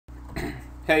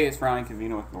Hey, it's Ryan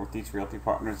Cavino with Northeast Realty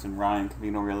Partners and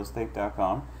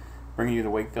RyanCavinoRealEstate.com, bringing you the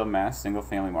Wakefield, Mass.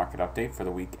 Single-family market update for the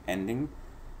week ending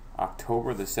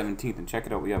October the 17th. And check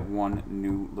it out, we have one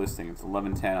new listing. It's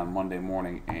 11:10 on Monday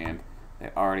morning, and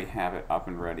they already have it up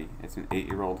and ready. It's an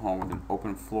 8-year-old home with an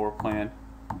open floor plan.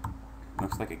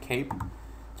 Looks like a cape.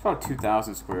 It's about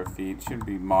 2,000 square feet. Shouldn't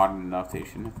be modern enough. They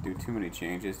shouldn't have to do too many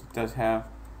changes. It does have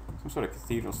some sort of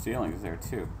cathedral ceilings there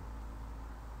too.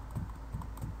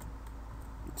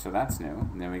 So that's new.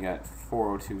 And then we got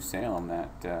 402 Salem.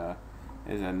 That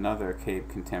is another Cape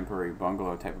contemporary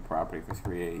bungalow type of property for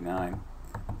 $389.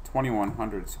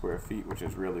 2,100 square feet, which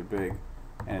is really big,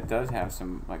 and it does have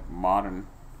some like modern,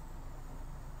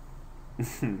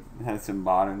 has some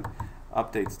modern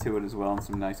updates to it as well, and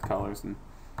some nice colors and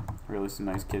really some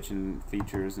nice kitchen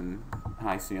features and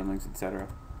high ceilings, etc.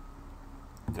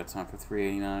 That's on for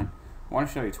 $389. I want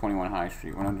to show you 21 High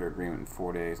Street. Went under agreement in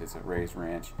 4 days. It's a raised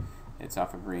ranch. It's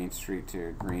off of Green Street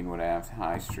to Greenwood Ave,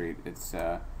 High Street. It's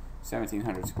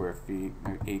 1,700 square feet,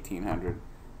 1,800.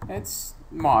 It's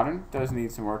modern. Does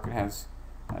need some work. It has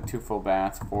 2 full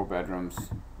baths, 4 bedrooms.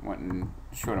 Went in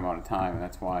a short amount of time, and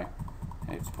that's why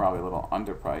it's probably a little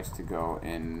underpriced to go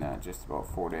in just about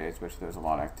 4 days, which there's a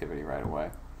lot of activity right away.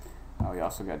 We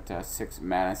also got 6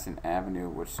 Madison Avenue,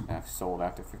 which sold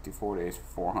after 54 days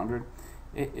for $400.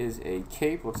 It is a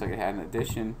cape. Looks like it had an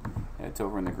addition. It's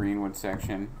over in the Greenwood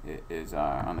section. It is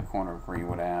on the corner of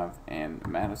Greenwood Ave and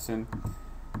Madison.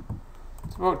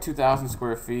 It's about 2,000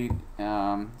 square feet.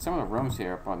 Some of the rooms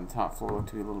here up on the top floor look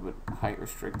to be a little bit height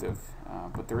restrictive,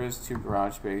 but there is 2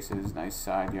 garage spaces, nice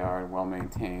side yard, well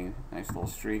maintained, nice little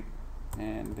street,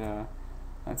 and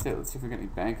that's it. Let's see if we get any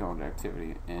bank-owned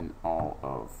activity in all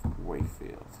of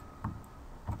Wakefield.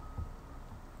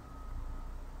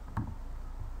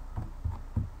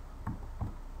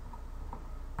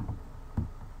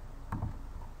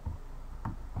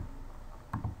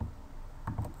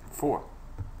 Four.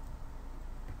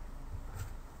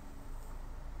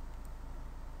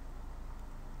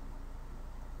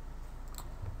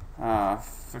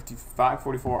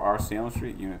 5544 R Salem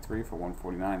Street, Unit 3 for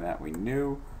 $149. That we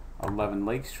knew. 11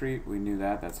 Lake Street, we knew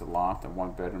that. That's a loft, a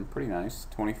 1-bedroom, pretty nice.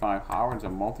 25 Howard's a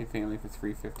multifamily for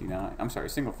 $359. I'm sorry,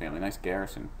 single family, nice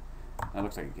Garrison. That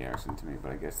looks like a Garrison to me,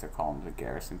 but I guess they're calling it a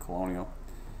Garrison Colonial.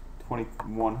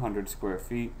 2,100 square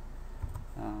feet.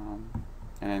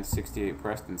 And then 68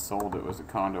 Preston sold. It was a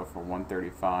condo for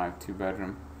 $135,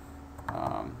 2-bedroom.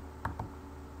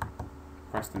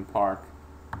 Preston Park,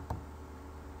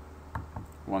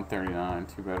 $139,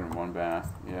 2-bedroom,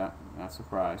 1-bath. Yeah, not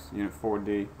surprised. Unit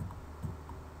 4D.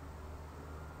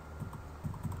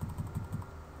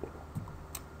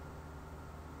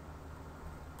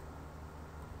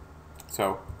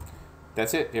 So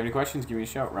that's it. If you have any questions, give me a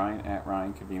shout. Ryan at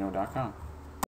RyanCavino.com.